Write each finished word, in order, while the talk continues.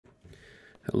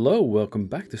Hello, welcome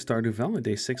back to Stardew Valley,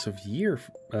 day 6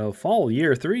 of fall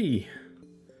year 3.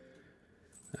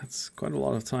 That's quite a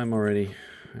lot of time already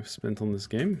I've spent on this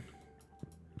game.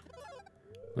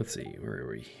 Let's see, where are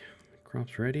we?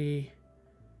 Crops ready.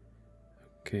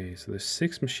 Okay, so there's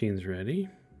 6 machines ready,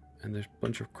 and there's a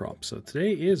bunch of crops. So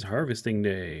today is harvesting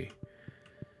day.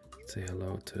 Let's say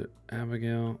hello to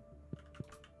Abigail.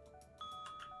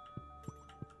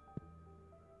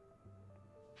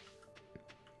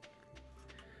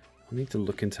 I need to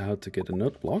look into how to get a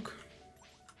note block.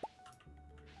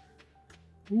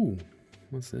 Ooh,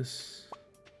 what's this?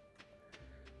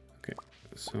 Okay,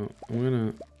 so I'm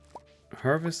gonna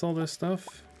harvest all this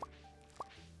stuff.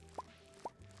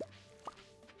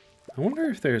 I wonder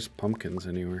if there's pumpkins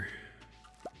anywhere.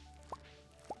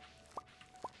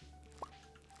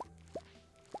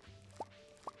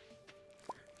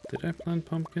 Did I plant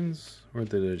pumpkins or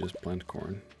did I just plant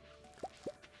corn?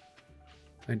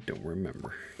 I don't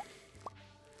remember.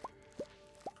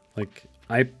 Like,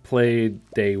 I played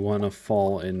day 1 of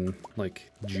fall in,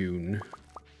 like, June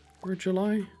or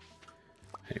July?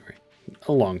 Anyway,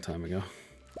 a long time ago.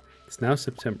 It's now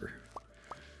September.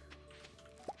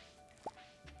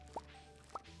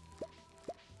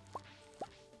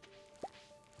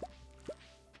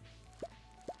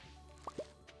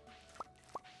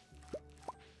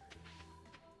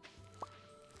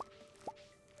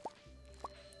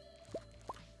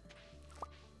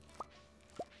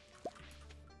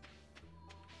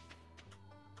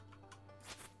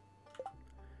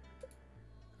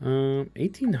 Um,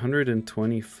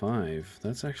 1825.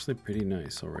 That's actually pretty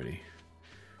nice already.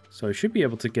 So I should be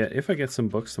able to get, if I get some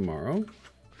books tomorrow,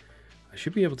 I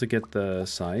should be able to get the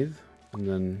scythe, and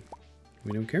then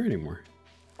we don't care anymore.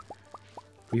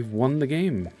 We've won the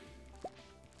game.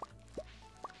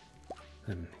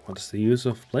 Then what's the use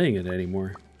of playing it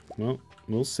anymore? Well,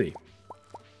 we'll see.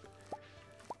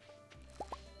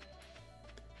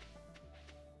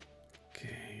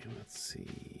 Okay, let's see.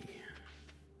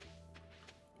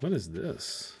 What is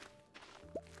this?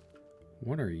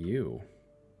 What are you?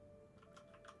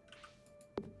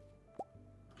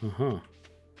 Uh-huh.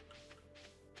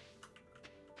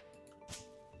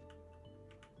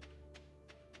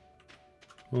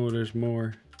 Oh, there's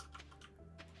more.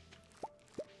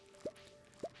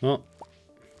 Well.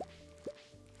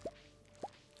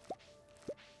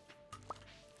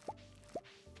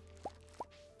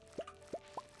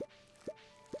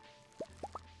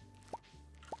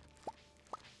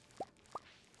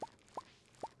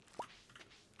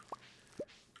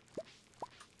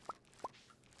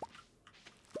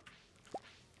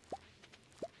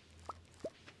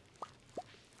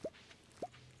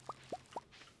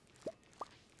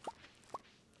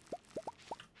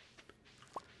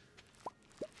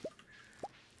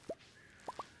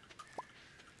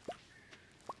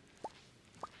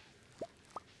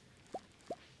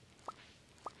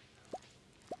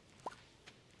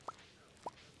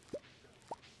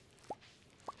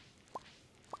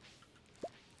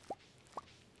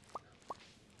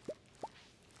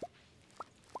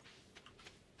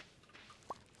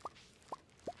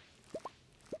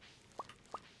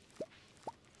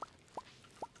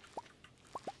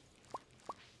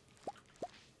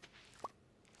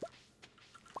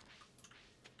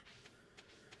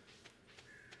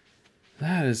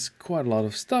 That is quite a lot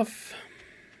of stuff.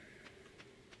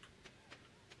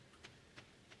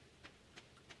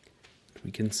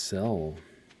 We can sell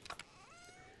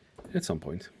at some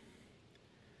point.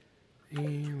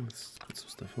 And let's put some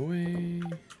stuff away.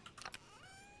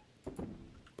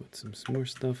 Put some more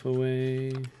stuff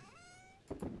away.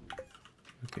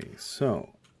 Okay,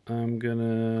 so I'm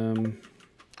gonna...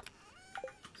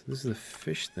 So this is the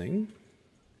fish thing.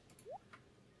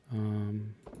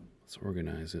 Let's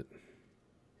organize it.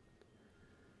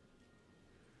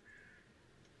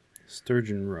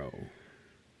 Sturgeon roe.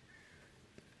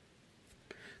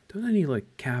 Don't I need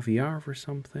like caviar for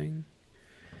something?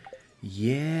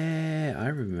 Yeah, I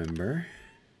remember.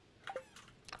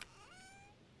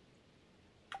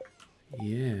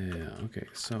 Yeah, okay,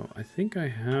 so I think I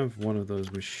have one of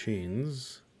those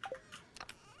machines.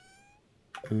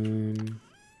 Where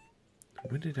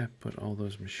did I put all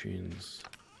those machines?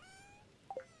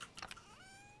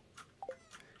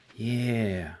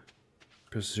 Yeah,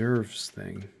 preserves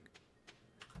thing.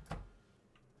 I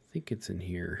think it's in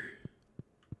here.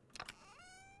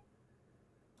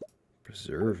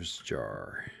 Preserves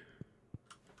jar.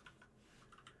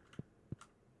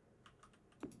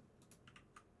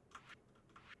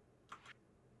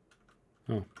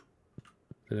 Oh,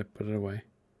 did I put it away?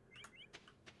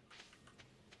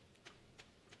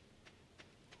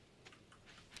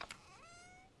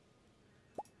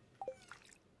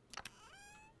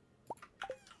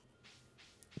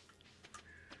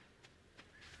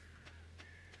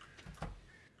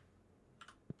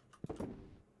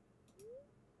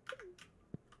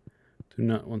 Do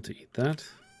not want to eat that.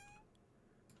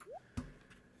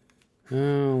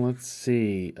 Let's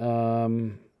see.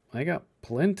 I got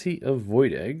plenty of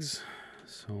void eggs,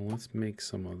 so let's make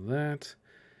some of that.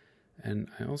 And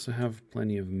I also have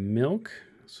plenty of milk,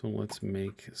 so let's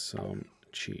make some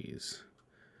cheese.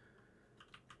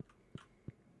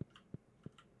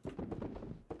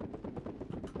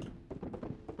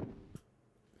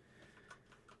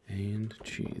 And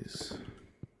cheese.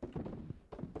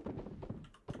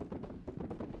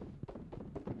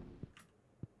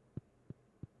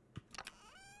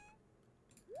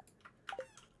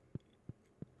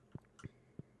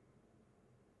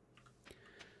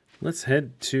 Let's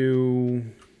head to...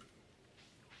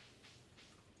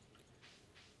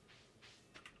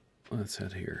 Let's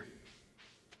head here.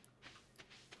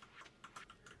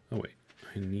 Oh wait,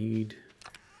 I need...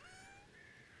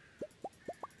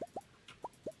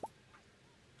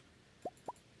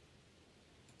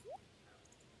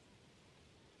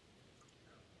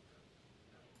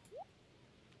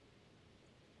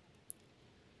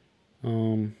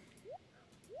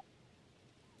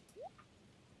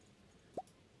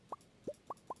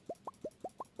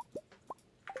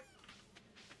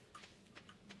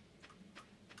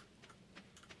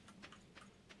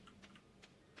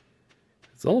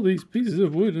 It's all these pieces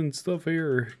of wood and stuff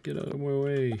here. Get out of my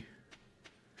way.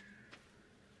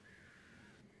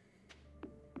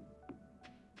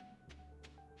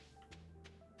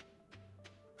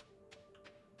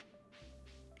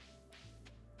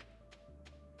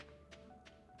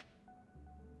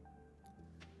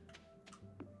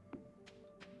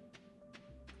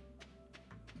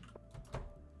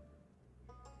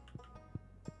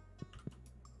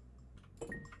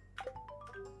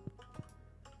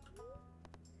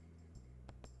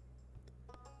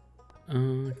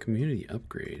 Community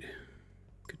upgrade.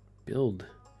 Could build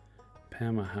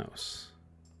Pam a house.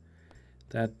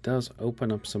 That does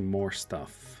open up some more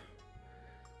stuff.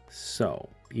 So,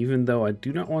 even though I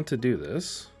do not want to do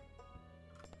this,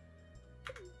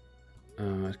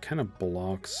 it kind of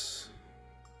blocks.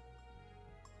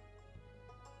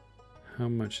 How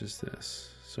much is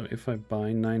this? So if I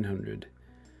buy 900,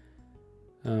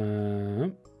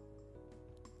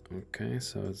 okay,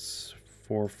 so it's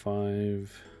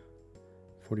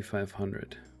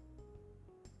 4,500.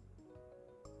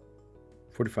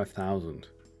 45,000.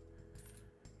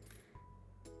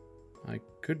 I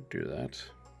could do that.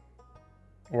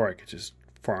 Or I could just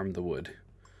farm the wood.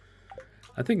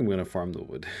 I think I'm going to farm the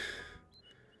wood.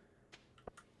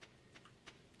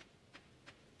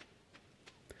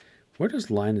 Where does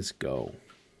Linus go?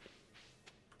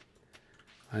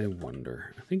 I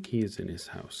wonder. I think he is in his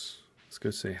house. Let's go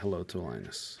say hello to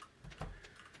Linus.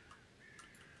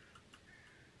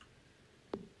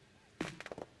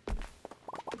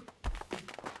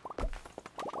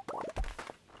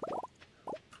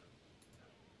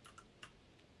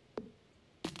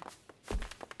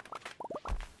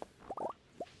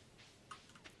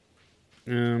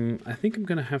 I think I'm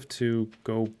gonna have to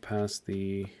go past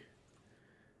the...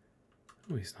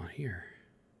 Oh, he's not here.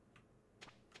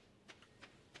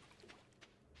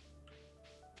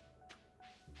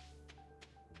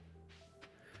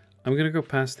 I'm gonna go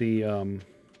past the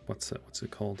what's it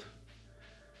called?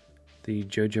 The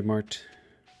Joja Mart,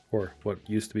 or what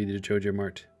used to be the Joja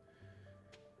Mart.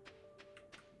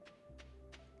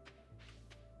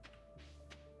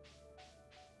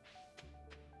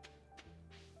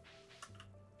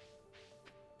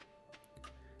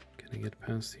 Can I get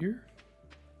past here?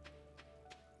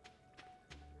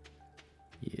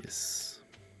 Yes.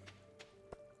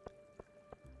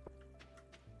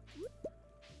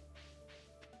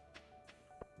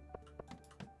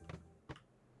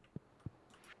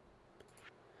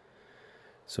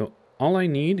 So all I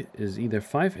need is either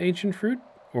 5 ancient fruit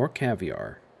or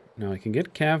caviar. Now I can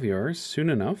get caviar soon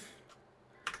enough,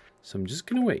 so I'm just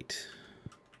gonna wait.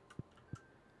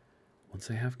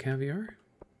 Once I have caviar,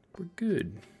 we're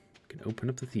good. We can open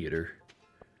up the theater.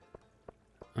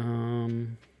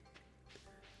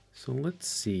 So let's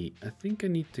see. I think I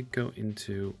need to go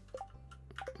into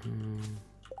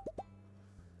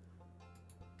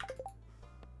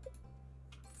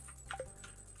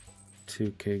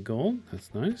 2K gold.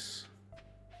 That's nice.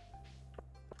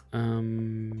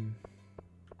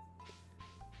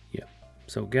 Yeah.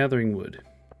 So gathering wood.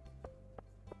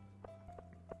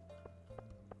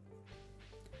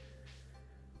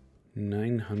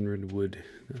 $900 wood.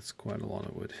 That's quite a lot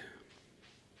of wood.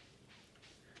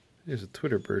 There's a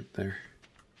Twitter bird there.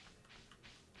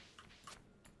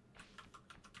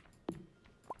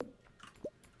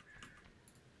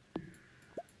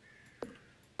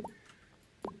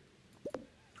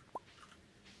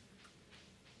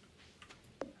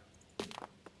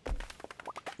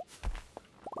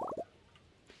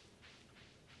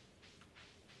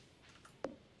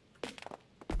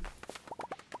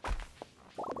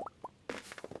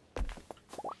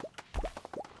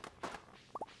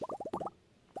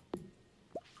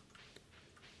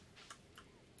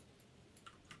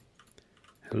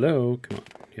 Hello, come on.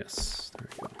 Yes, there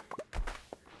we go.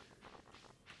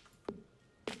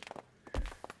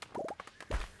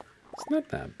 It's not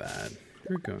that bad.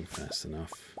 We're going fast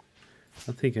enough.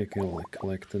 I think I can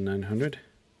collect the 900.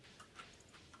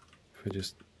 If I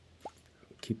just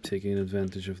keep taking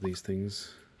advantage of these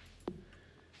things.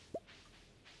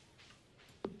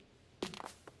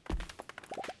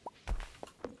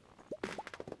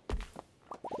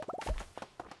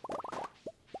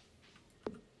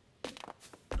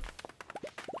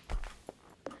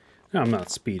 Now, I'm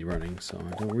not speed running, so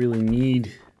I don't really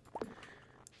need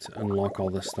to unlock all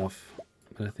this stuff.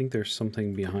 But I think there's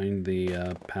something behind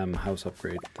the Pam house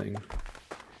upgrade thing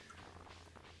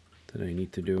that I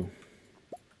need to do.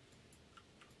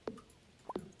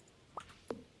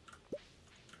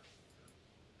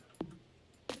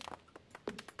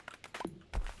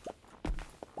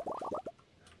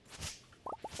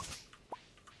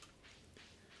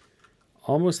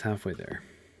 Almost halfway there.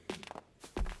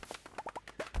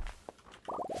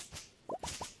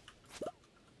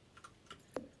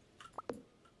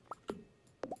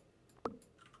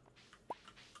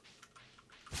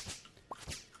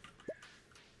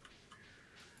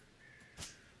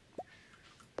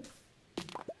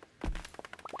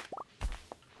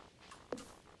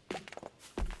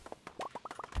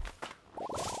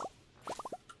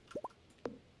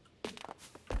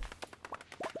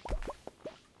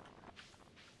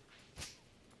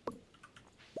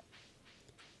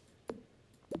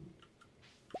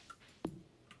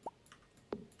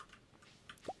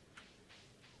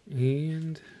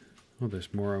 And, oh,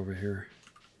 there's more over here.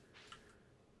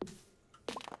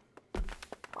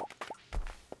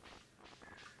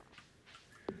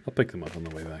 I'll pick them up on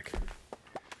the way back.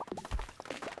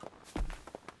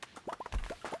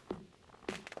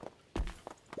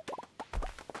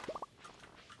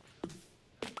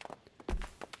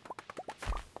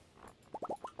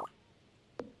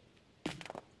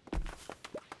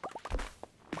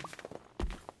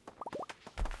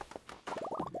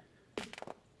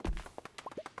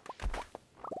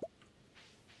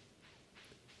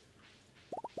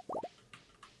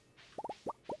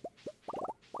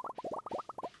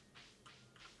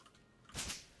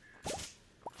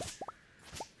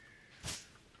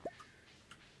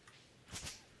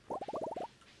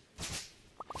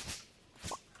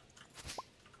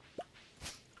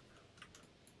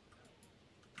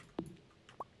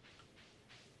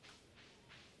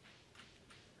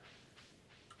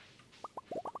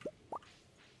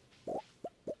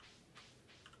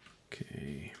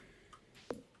 Okay.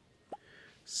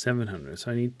 700.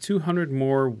 So I need 200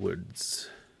 more woods.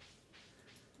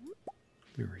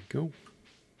 There we go.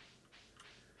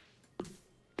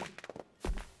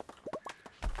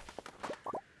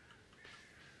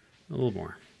 A little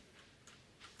more.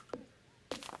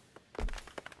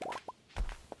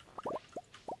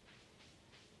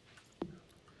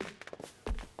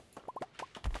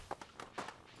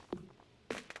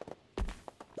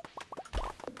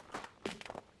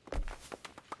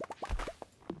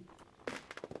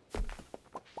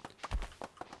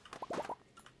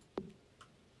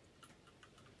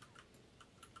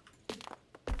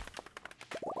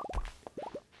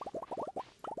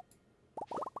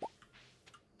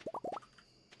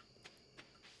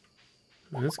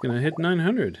 That's gonna hit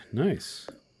 900. Nice.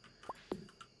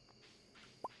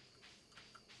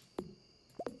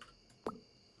 I'm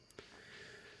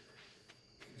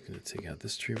gonna take out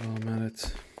this tree while I'm at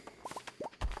it.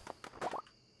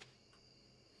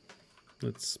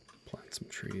 Let's plant some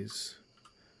trees.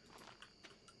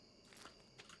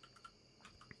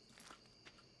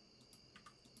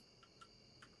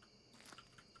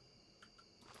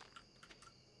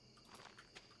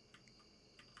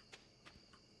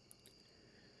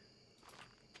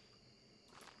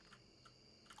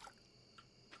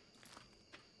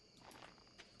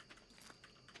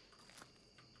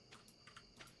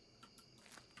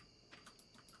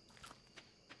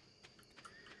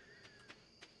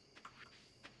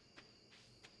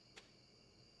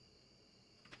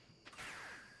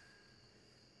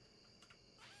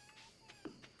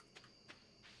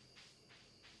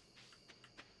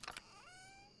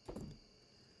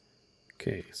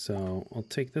 Okay, so I'll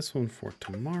take this one for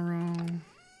tomorrow.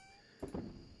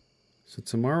 So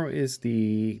tomorrow is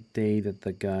the day that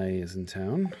the guy is in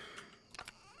town.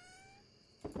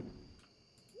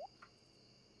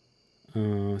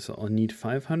 So I'll need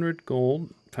 500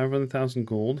 gold, 500,000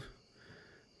 gold,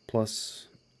 plus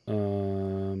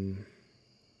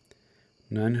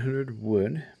 900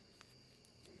 wood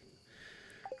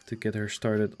to get her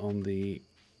started on the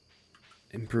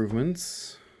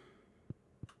improvements.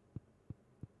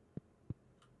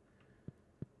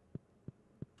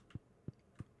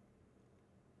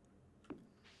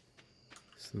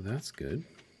 So that's good.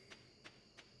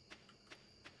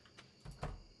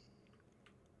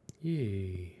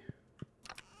 Yay.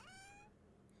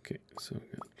 Okay, so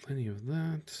we've got plenty of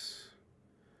that.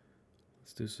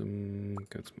 Let's do some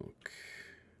goat smoke.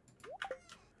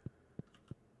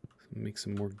 Make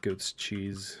some more goat's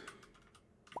cheese.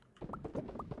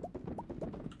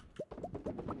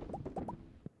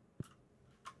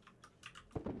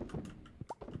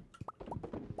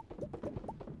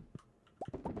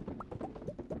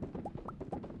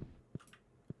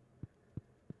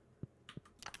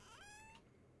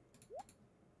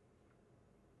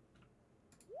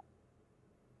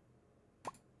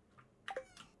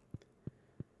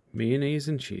 Mayonnaise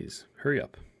and cheese. Hurry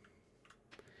up.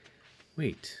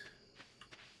 Wait.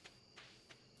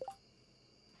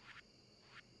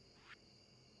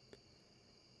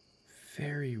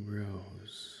 Fairy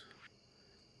rose.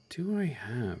 Do I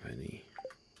have any?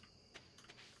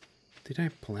 Did I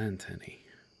plant any?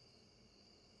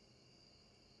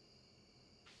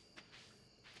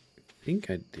 I think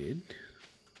I did.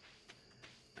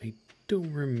 I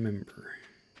don't remember.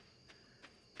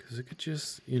 Because I could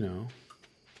just, you know,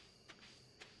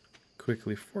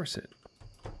 quickly force it.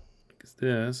 Because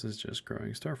this is just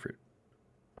growing starfruit.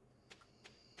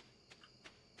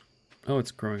 Oh, it's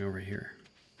growing over here.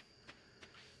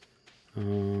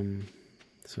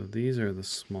 So these are the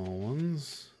small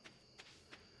ones.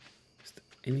 Is there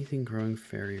anything growing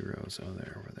fairy rose? Oh,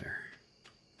 they're over there.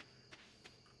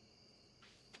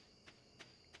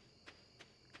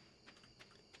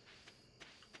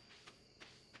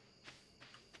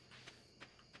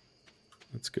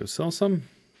 Let's go sell some.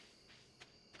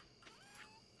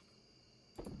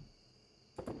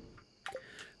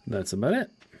 That's about it.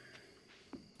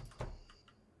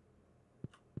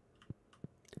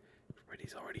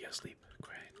 Everybody's already asleep.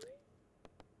 Quietly.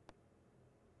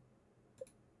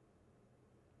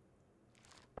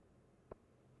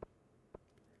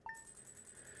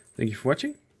 Thank you for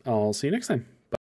watching. I'll see you next time.